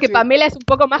Solo que decir, Pamela es un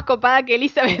poco más copada que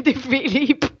Elizabeth y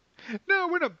Philip. no,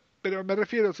 bueno, pero me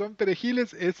refiero, son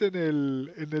perejiles, es en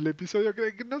el episodio,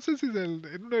 que no sé si es en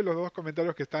uno de los dos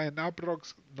comentarios que está en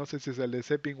Uproxx, no sé si es el de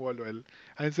Seppingwall o el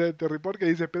Ancient Report, que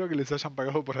dice espero que les hayan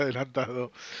pagado por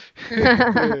adelantado.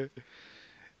 Este,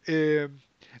 eh,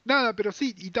 nada, pero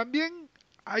sí, y también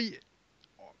hay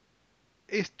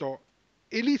esto.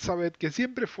 Elizabeth, que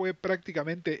siempre fue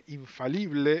prácticamente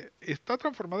infalible, está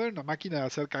transformada en una máquina de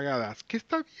hacer cagadas, que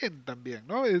está bien también,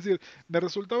 ¿no? Es decir, me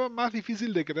resultaba más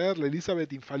difícil de creer la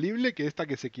Elizabeth infalible que esta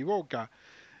que se equivoca.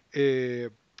 Eh,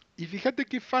 y fíjate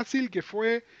qué fácil que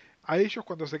fue a ellos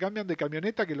cuando se cambian de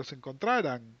camioneta que los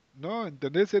encontraran, ¿no?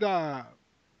 ¿Entendés? Era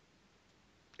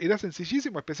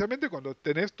sencillísimo, especialmente cuando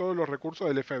tenés todos los recursos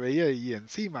del FBI ahí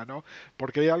encima, ¿no?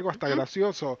 Porque hay algo hasta Ujú.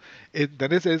 gracioso,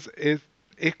 ¿entendés?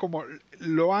 Es como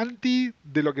lo anti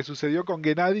de lo que sucedió con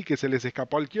Gennady que se les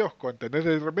escapó al kiosco, ¿entendés?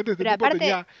 De repente este Pero tipo aparte,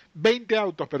 tenía 20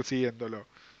 autos persiguiéndolo.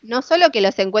 no solo que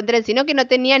los encuentren, sino que no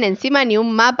tenían encima ni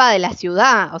un mapa de la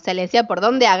ciudad. O sea, le decía por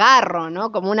dónde agarro,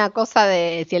 ¿no? Como una cosa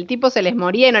de si el tipo se les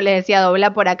moría y no les decía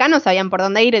doblar por acá, no sabían por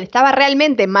dónde ir. Estaba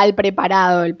realmente mal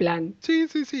preparado el plan. Sí,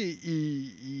 sí, sí,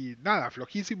 y nada,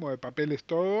 flojísimo de papeles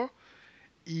todo,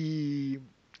 y,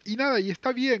 y nada, y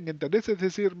está bien, ¿entendés? Es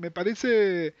decir, me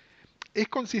parece, es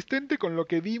consistente con lo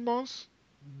que vimos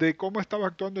de cómo estaba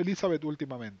actuando Elizabeth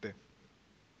últimamente.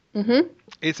 Ujú.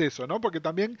 Es eso, ¿no? Porque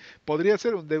también podría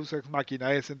ser un Deus Ex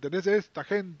Machina, ¿entendés? Esta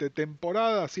gente,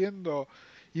 temporada siendo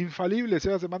infalible,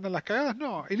 se mandan las cagadas.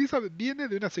 No, Elizabeth viene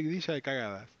de una seguidilla de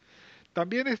cagadas.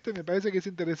 También me parece que es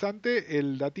interesante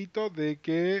el datito de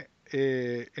que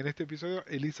en este episodio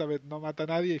Elizabeth no mata a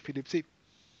nadie y Philip sí.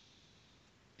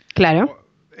 Claro.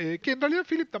 O, que en realidad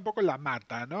Philip tampoco la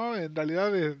mata, ¿no? En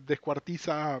realidad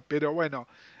descuartiza, pero bueno,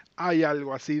 hay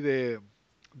algo así de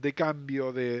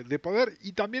cambio de poder.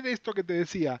 Y también esto que te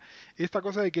decía, esta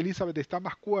cosa de que Elizabeth está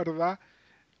más cuerda,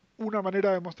 una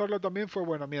manera de mostrarlo también fue,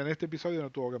 bueno, mira, en este episodio no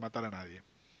tuvo que matar a nadie,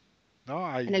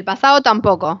 ¿no? En el pasado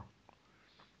tampoco.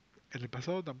 En el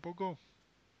pasado tampoco.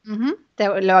 Ujú.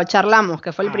 Lo charlamos,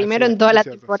 que fue el Ah, primero en cierto, toda es la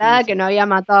cierto, sí, temporada que sí. no había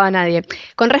matado a nadie.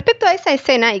 Con respecto a esa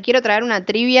escena, y quiero traer una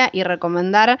trivia y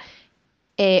recomendar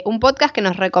un podcast que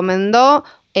nos recomendó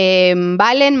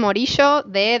Valen Morillo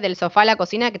de Del Sofá a la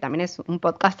Cocina, que también es un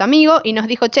podcast amigo, y nos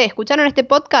dijo, che, ¿escucharon este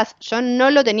podcast? Yo no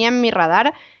lo tenía en mi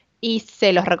radar y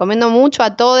se los recomiendo mucho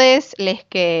a todos los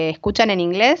que escuchan en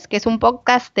inglés, que es un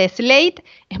podcast de Slate,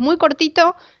 es muy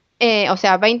cortito, o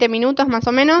sea, 20 minutos más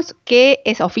o menos, que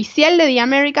es oficial de The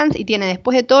Americans y tiene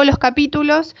después de todos los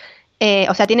capítulos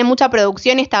o sea, tiene mucha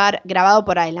producción y está grabado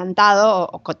por adelantado,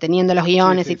 o teniendo los Sí,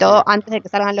 guiones y sí, sí. todo, antes de que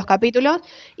salgan los capítulos,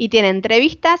 y tiene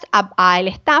entrevistas al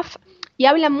staff y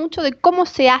habla mucho de cómo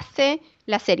se hace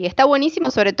la serie. Está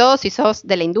buenísimo, sobre todo si sos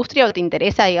de la industria o te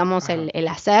interesa, digamos, Ajá. el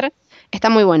hacer.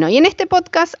 Está muy bueno. Y en este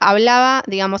podcast hablaba,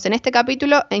 digamos, en este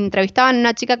capítulo, entrevistaban a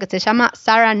una chica que se llama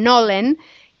Sarah Nolan,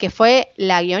 que fue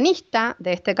la guionista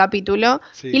de este capítulo,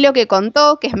 y Sí. lo que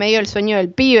contó, que es medio el sueño del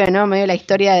pibe, ¿no? Medio la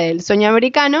historia del sueño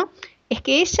americano, es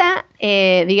que ella,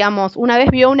 digamos, una vez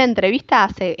vio una entrevista,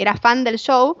 era fan del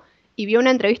show, y vio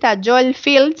una entrevista a Joel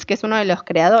Fields, que es uno de los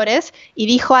creadores, y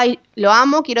dijo, ay, lo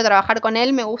amo, quiero trabajar con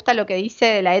él, me gusta lo que dice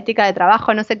de la ética de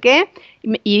trabajo, no sé qué,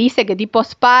 y dice que tipo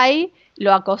spy,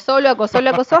 lo acosó, lo acosó,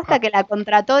 lo acosó, hasta que la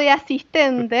contrató de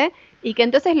asistente, y que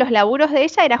entonces los laburos de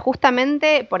ella era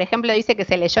justamente, por ejemplo, dice que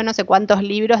se leyó no sé cuántos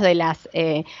libros de las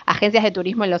agencias de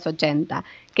turismo en los 80,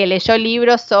 que leyó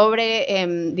libros sobre,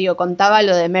 digo, contaba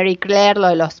lo de Mary Claire, lo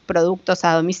de los productos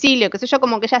a domicilio, qué sé yo,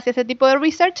 como que ella hacía ese tipo de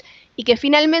research y que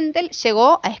finalmente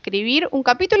llegó a escribir un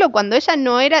capítulo cuando ella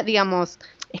no era, digamos,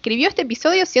 escribió este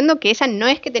episodio siendo que ella no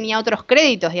es que tenía otros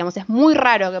créditos, digamos, es muy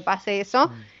raro que pase eso.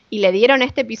 Mm. Y le dieron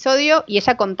este episodio y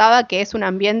ella contaba que es un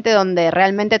ambiente donde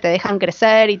realmente te dejan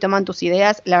crecer y toman tus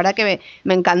ideas. La verdad que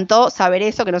me encantó saber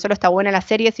eso, que no solo está buena la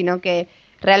serie, sino que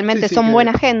Sí, realmente sí, son que...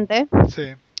 buena gente. Sí.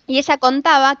 Y ella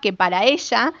contaba que para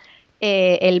ella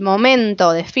el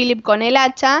momento de Philip con el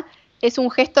hacha es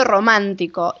un gesto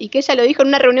romántico y que ella lo dijo en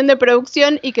una reunión de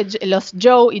producción y que los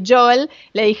Joe y Joel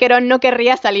le dijeron no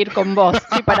querría salir con vos,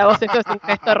 si para vos eso es un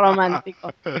gesto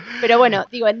romántico. Pero bueno,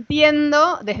 digo,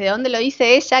 entiendo desde dónde lo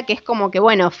dice ella, que es como que,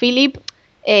 bueno, Philip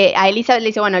a Elizabeth le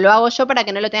dice, bueno, lo hago yo para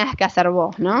que no lo tengas que hacer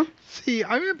vos, ¿no? Sí,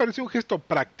 a mí me pareció un gesto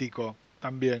práctico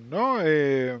también, ¿no?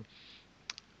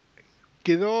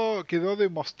 Quedó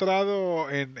demostrado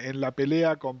en la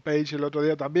pelea con Paige el otro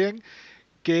día también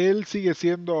que él sigue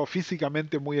siendo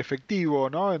físicamente muy efectivo,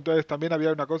 ¿no? Entonces también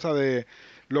había una cosa de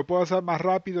lo puedo hacer más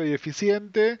rápido y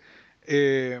eficiente.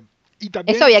 eh, y Eso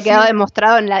también había quedado siempre,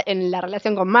 demostrado en la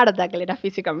relación con Marta, que él era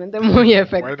físicamente muy bueno,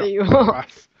 efectivo.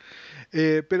 además,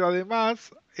 pero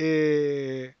además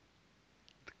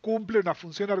cumple una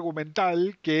función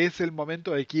argumental que es el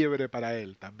momento de quiebre para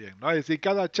él también, ¿no? Es decir,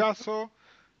 cada hachazo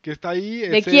que está ahí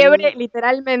De es quiebre, él.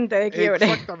 literalmente de quiebre.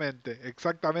 Exactamente,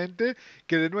 exactamente,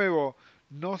 que de nuevo,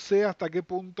 no sé hasta qué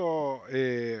punto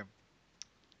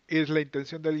es la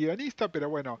intención del guionista, pero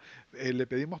bueno, le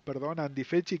pedimos perdón a Andy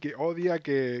Fechi que odia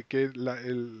que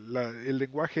el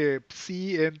lenguaje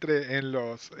psi entre en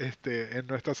en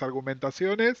nuestras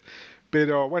argumentaciones,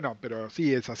 pero bueno, pero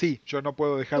sí es así. Yo no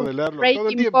puedo dejar Tu de leerlo. Todo el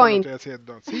breaking tiempo lo point. estoy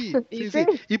haciendo. Sí, ¿Y sí, sí?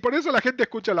 sí. Y por eso la gente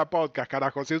escucha la podcast,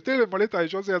 carajo. Si a ustedes les molesta que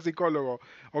yo sea psicólogo,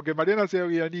 o que Mariana sea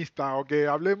guionista, o que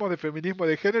hablemos de feminismo y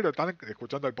de género, están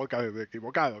escuchando el podcast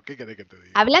equivocado. ¿Qué querés que te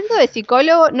diga? Hablando de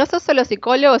psicólogo, no sos solo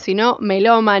psicólogo, sino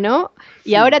melómano. Y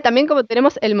Sí. ahora también como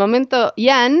tenemos el momento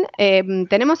Ian,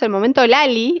 tenemos el momento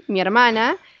Lali, mi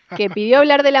hermana, que pidió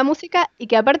hablar de la música y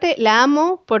que aparte la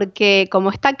amo porque como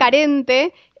está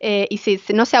carente y si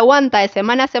no se aguanta de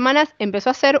semana a semana, empezó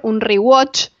a hacer un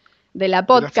rewatch de la De la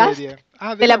podcast. serie.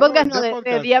 Ah, De la podcast, de no, la de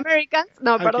podcast. The Americans.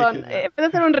 No, Ay, qué perdón. genial. Empezó a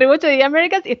hacer un rewatch de The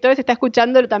Americans y esta vez está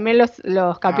escuchando también los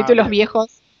Ah, capítulos bien.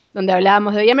 viejos donde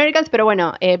hablábamos de The Americans. Pero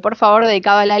bueno, por favor,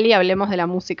 dedicado a Lali, hablemos de la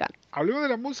música. Hablemos de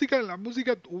la música. En la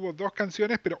música hubo dos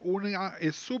canciones, pero una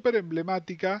es súper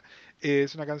emblemática.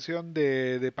 Es una canción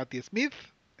de Patti Smith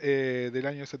del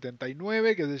año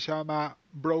 79 que se llama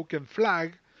Broken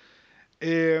Flag.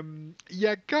 Y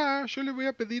acá yo le voy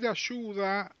a pedir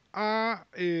ayuda a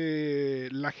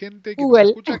la gente que nos Google.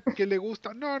 escucha que le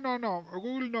gusta. No, no, no.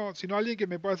 Google no, sino alguien que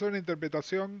me pueda hacer una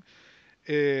interpretación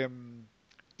eh,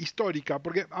 histórica,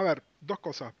 porque, a ver, dos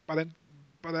cosas.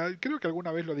 Creo que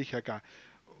alguna vez lo dije acá.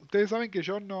 Ustedes saben que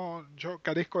yo no, yo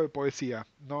carezco de poesía.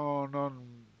 No, no,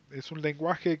 es un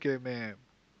lenguaje que me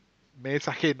es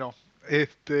ajeno.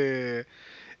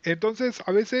 Entonces,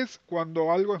 a veces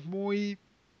cuando algo es muy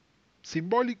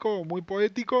simbólico o muy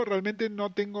poético, realmente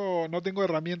no tengo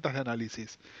herramientas de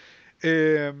análisis.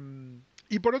 Eh,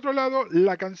 y por otro lado,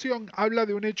 la canción habla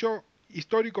de un hecho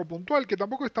histórico puntual, que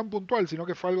tampoco es tan puntual, sino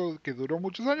que fue algo que duró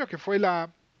muchos años, que fue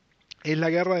es la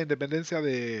guerra de independencia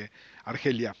de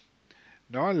Argelia,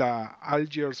 ¿no? La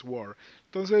Algiers War.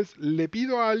 Entonces, le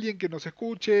pido a alguien que nos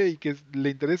escuche y que le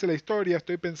interese la historia.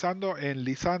 Estoy pensando en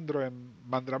Lisandro, en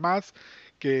Mandramás,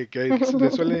 que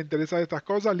le suelen interesar estas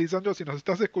cosas. Lisandro, si nos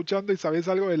estás escuchando y sabes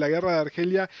algo de la guerra de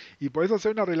Argelia y podés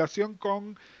hacer una relación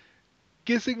con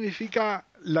qué significa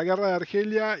la guerra de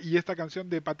Argelia y esta canción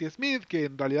de Patti Smith, que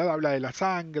en realidad habla de la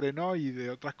sangre, ¿no? Y de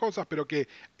otras cosas, pero que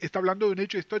está hablando de un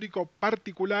hecho histórico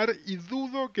particular y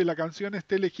dudo que la canción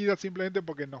esté elegida simplemente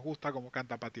porque nos gusta como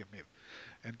canta Patti Smith.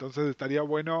 Entonces estaría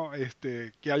bueno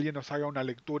que alguien nos haga una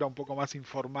lectura un poco más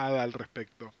informada al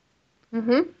respecto.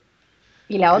 Ujú.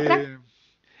 ¿Y la otra? Eh,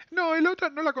 no, la otra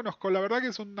no la conozco. La verdad que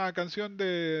es una canción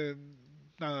de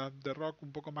nada, de rock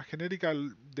un poco más genérica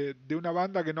de una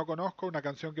banda que no conozco, una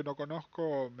canción que no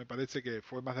conozco, me parece que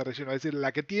fue más de relleno. Es decir,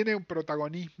 la que tiene un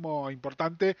protagonismo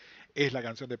importante es la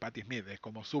canción de Patti Smith, es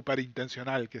como súper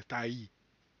intencional que está ahí,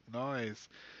 ¿no?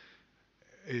 Es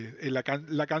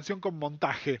la canción con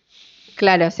montaje.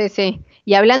 Claro, sí, sí.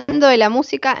 Y hablando de la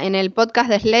música, en el podcast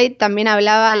de Slate también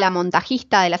hablaba la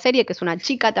montajista de la serie, que es una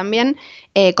chica también,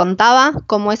 contaba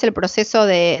cómo es el proceso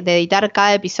de editar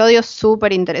cada episodio,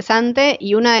 súper interesante,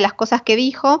 y una de las cosas que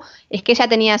dijo es que ella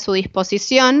tenía a su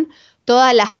disposición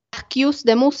todas las cues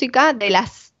de música de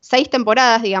las 6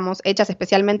 temporadas, digamos, hechas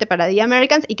especialmente para The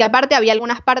Americans, y que aparte había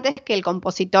algunas partes que el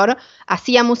compositor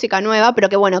hacía música nueva, pero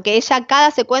que bueno, que ella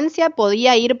cada secuencia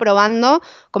podía ir probando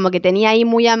como que tenía ahí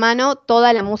muy a mano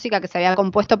toda la música que se había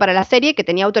compuesto para la serie, que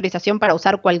tenía autorización para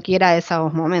usar cualquiera de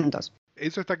esos momentos.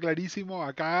 Eso está clarísimo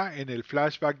acá en el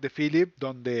flashback de Philip,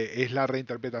 donde es la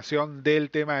reinterpretación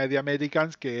del tema de The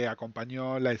Americans que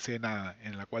acompañó la escena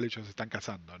en la cual ellos se están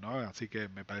casando, ¿no? Así que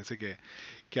me parece que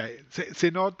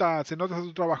se nota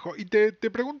su trabajo. Y te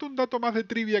pregunto un dato más de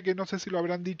trivia que no sé si lo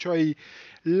habrán dicho ahí.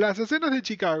 ¿Las escenas de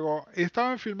Chicago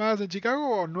estaban filmadas en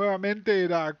Chicago o nuevamente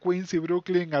era Queens y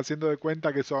Brooklyn haciendo de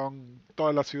cuenta que son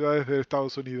todas las ciudades de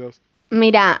Estados Unidos?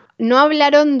 Mira, no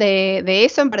hablaron de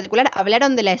eso en particular,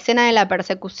 hablaron de la escena de la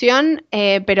persecución,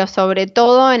 pero sobre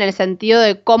todo en el sentido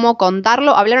de cómo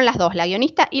contarlo, hablaron las dos, la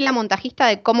guionista y la montajista,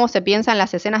 de cómo se piensan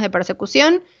las escenas de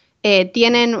persecución.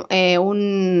 Tienen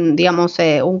digamos,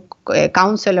 un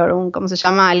counselor, ¿cómo se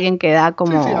llama? Alguien que da Sí, sí,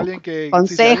 como alguien,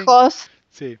 consejos,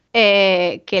 sí.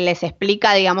 que les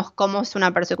explica, digamos, cómo es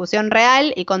una persecución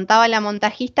real, y contaba la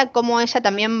montajista cómo ella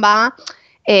también va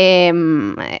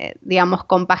digamos,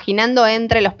 compaginando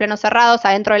entre los planos cerrados,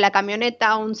 adentro de la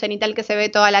camioneta, un cenital que se ve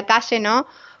toda la calle, ¿no?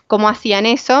 Cómo hacían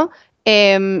eso.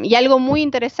 Y algo muy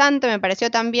interesante me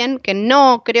pareció también, que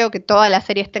no creo que todas las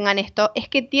series tengan esto, es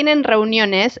que tienen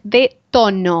reuniones de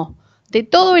tono de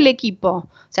todo el equipo.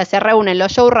 O sea, se reúnen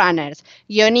los showrunners,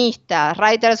 guionistas,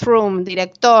 writers room,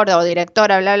 director o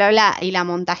directora, bla, bla, bla, y la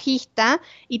montajista,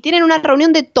 y tienen una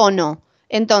reunión de tono.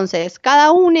 Entonces,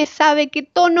 cada uno sabe qué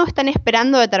tono están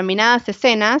esperando determinadas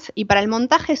escenas, y para el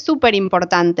montaje es súper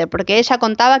importante, porque ella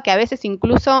contaba que a veces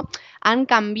incluso han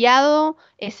cambiado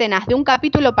escenas de un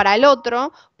capítulo para el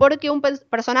otro porque un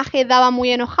personaje daba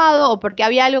muy enojado o porque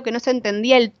había algo que no se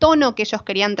entendía el tono que ellos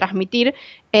querían transmitir,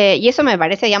 y eso me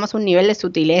parece, digamos, un nivel de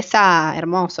sutileza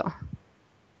hermoso.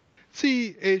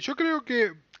 Sí, yo creo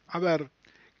que, a ver,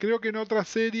 creo que en otras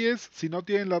series, si no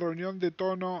tienen la reunión de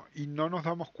tono y no nos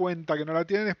damos cuenta que no la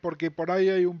tienen, es porque por ahí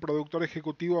hay un productor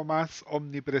ejecutivo más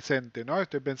omnipresente, ¿no?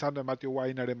 Estoy pensando en Matthew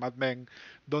Weiner, en Mad Men,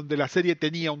 donde la serie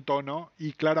tenía un tono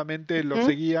y claramente lo ¿Mm?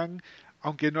 seguían,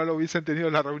 aunque no lo hubiesen tenido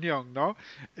en la reunión, ¿no?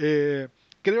 Eh,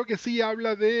 creo que sí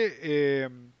habla de,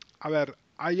 a ver,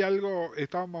 hay algo,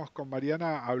 estábamos con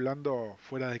Mariana hablando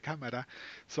fuera de cámara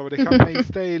sobre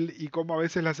Handmaid's Tale y cómo a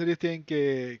veces las series tienen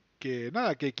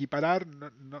nada, que equiparar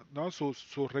 ¿no?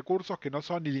 sus recursos que no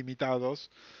son ilimitados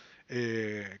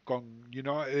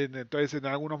entonces en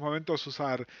algunos momentos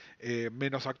usar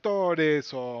menos actores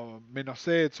o menos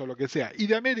sets o lo que sea. Y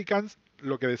The Americans,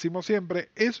 lo que decimos siempre,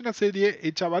 es una serie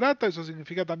hecha barata, eso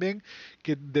significa también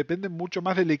que depende mucho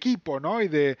más del equipo, ¿no? Y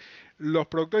de los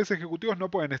productores ejecutivos no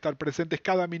pueden estar presentes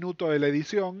cada minuto de la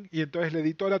edición y entonces la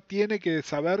editora tiene que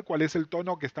saber cuál es el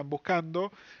tono que están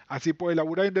buscando, así puede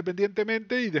elaborar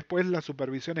independientemente y después la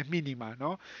supervisión es mínima,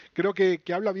 ¿no? Creo que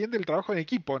habla bien del trabajo en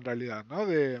equipo en realidad, ¿no?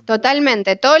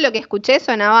 Totalmente, todo lo que escuché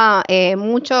sonaba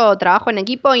mucho trabajo en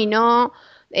equipo y no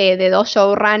de dos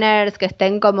showrunners que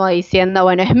estén como diciendo,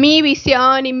 bueno, es mi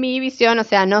visión y mi visión, o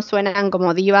sea, no suenan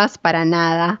como divas para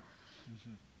nada.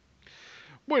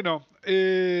 Bueno,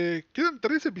 quedan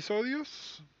 3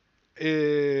 episodios.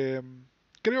 Eh,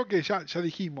 creo que ya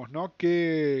dijimos, ¿no?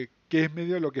 Que es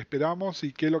medio lo que esperamos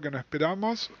y qué es lo que no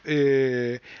esperamos.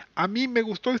 A mí me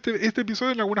gustó este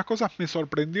episodio, en algunas cosas me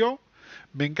sorprendió.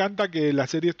 Me encanta que las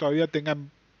series todavía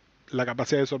tengan la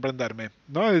capacidad de sorprenderme,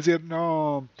 ¿no? Es decir,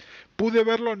 no pude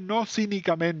verlo no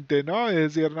cínicamente, ¿no?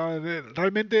 Es decir, no,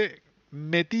 realmente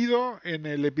metido en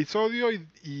el episodio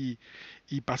y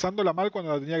pasándola mal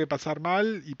cuando la tenía que pasar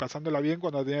mal y pasándola bien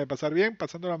cuando la tenía que pasar bien,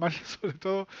 pasándola mal sobre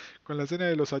todo con la escena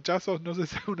de los hachazos, no sé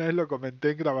si alguna vez lo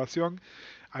comenté en grabación,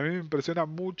 a mí me impresiona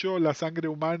mucho la sangre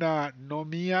humana no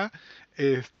mía,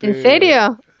 ¿En este,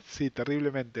 serio? sí,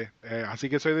 terriblemente. Así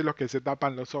que soy de los que se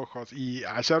tapan los ojos. Y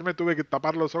ayer me tuve que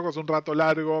tapar los ojos un rato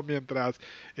largo mientras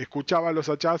escuchaba los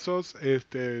hachazos,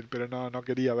 pero no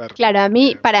quería ver. Claro, a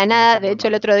mí para Me nada. hacía De muy hecho,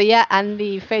 el mal. otro día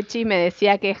Andy Fechi me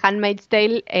decía que Handmaid's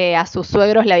Tale a sus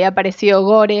suegros le había parecido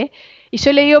gore. Y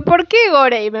yo le digo, ¿por qué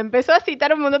gore? Y me empezó a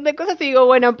citar un montón de cosas y digo,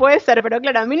 bueno, puede ser, pero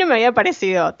claro, a mí no me había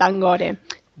parecido tan gore.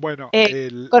 Bueno,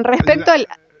 Eh, con respecto al,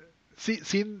 sí,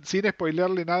 sin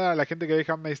spoilearle nada a la gente que ve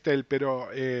Handmaid's Tale,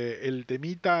 pero el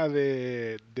temita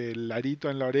del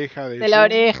arito en la oreja de de la June,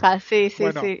 oreja, sí, sí,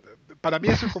 bueno, sí. para mí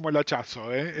eso es como el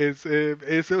hachazo, ¿eh?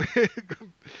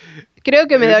 Creo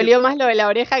que me es, dolió más lo de la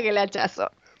oreja que el hachazo.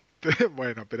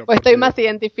 bueno, pero Pues estoy más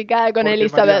identificada con porque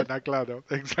Elizabeth. Mariana, claro,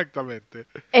 exactamente.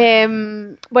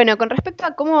 Bueno, con respecto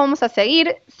a cómo vamos a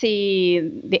seguir,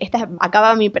 si esta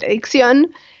acaba mi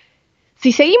predicción,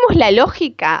 si seguimos la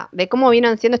lógica de cómo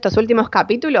vienen siendo estos últimos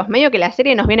capítulos, medio que la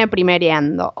serie nos viene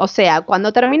primereando. O sea,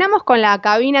 cuando terminamos con la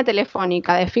cabina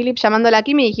telefónica de Philip llamándola a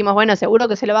Kim y dijimos, bueno, seguro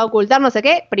que se lo va a ocultar, no sé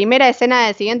qué, primera escena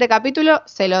del siguiente capítulo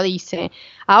se lo dice.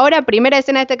 Ahora, primera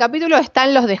escena de este capítulo,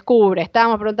 Stan los descubre.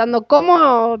 Estábamos preguntando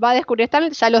cómo va a descubrir Stan,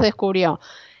 ya los descubrió.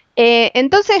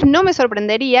 Entonces no me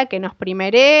sorprendería que nos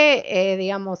primeré,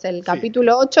 digamos, el Sí.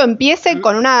 capítulo 8 empiece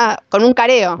con un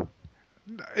careo.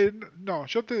 No,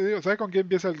 yo te digo, ¿sabes con quién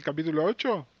empieza el capítulo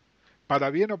 8? Para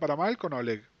bien o para mal, con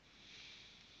Oleg.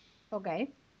 Ok.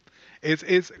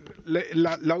 Es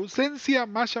la ausencia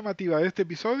más llamativa de este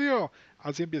episodio,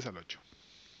 así empieza el 8.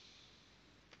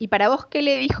 ¿Y para vos qué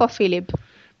le dijo Philip?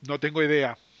 No tengo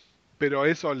idea, pero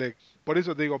es Oleg. Por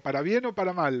eso te digo, para bien o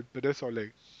para mal, pero es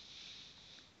Oleg.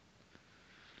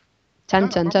 Chan,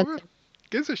 Nada, chan, vamos chan. a ver.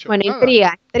 ¿Qué sé yo? Bueno, Nada.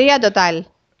 intriga, intriga total.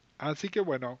 Así que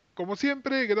bueno, como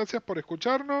siempre, gracias por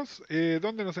escucharnos.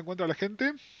 ¿Dónde nos encuentra la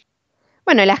gente?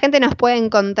 Bueno, la gente nos puede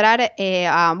encontrar,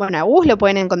 bueno, a Gus lo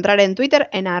pueden encontrar en Twitter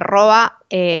en arroba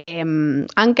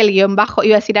uncle-, iba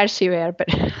a decir archiver,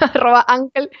 pero arroba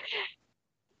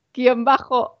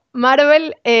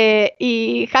uncle-marvel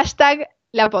y hashtag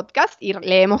la podcast y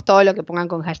leemos todo lo que pongan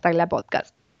con hashtag la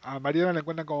podcast. A Mariana la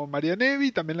encuentran como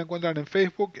Marianevi, también la encuentran en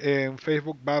Facebook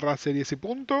 /series y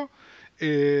punto.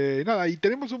 Nada, y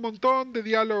tenemos un montón de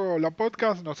diálogo, la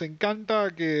podcast, nos encanta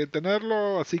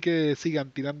tenerlo, así que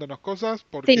sigan tirándonos cosas.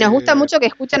 Sí, nos gusta mucho que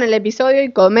escuchen el episodio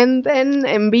y comenten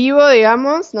en vivo,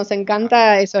 digamos, nos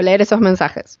encanta eso, leer esos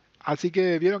mensajes. Así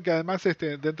que vieron que además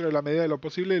dentro de la medida de lo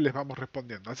posible les vamos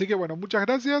respondiendo. Así que bueno, muchas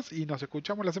gracias y nos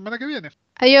escuchamos la semana que viene.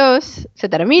 Adiós, se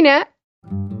termina.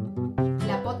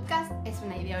 La podcast es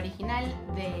una idea original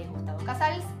de Gustavo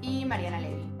Casals y Mariana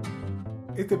Levy.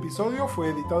 Este episodio fue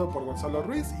editado por Gonzalo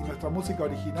Ruiz y nuestra música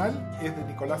original es de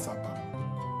Nicolás Zapa.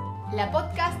 La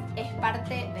podcast es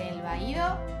parte de El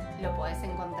Baído, lo podés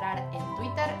encontrar en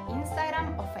Twitter,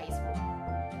 Instagram o Facebook.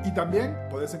 Y también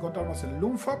podés encontrarnos en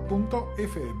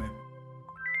lunfa.fm.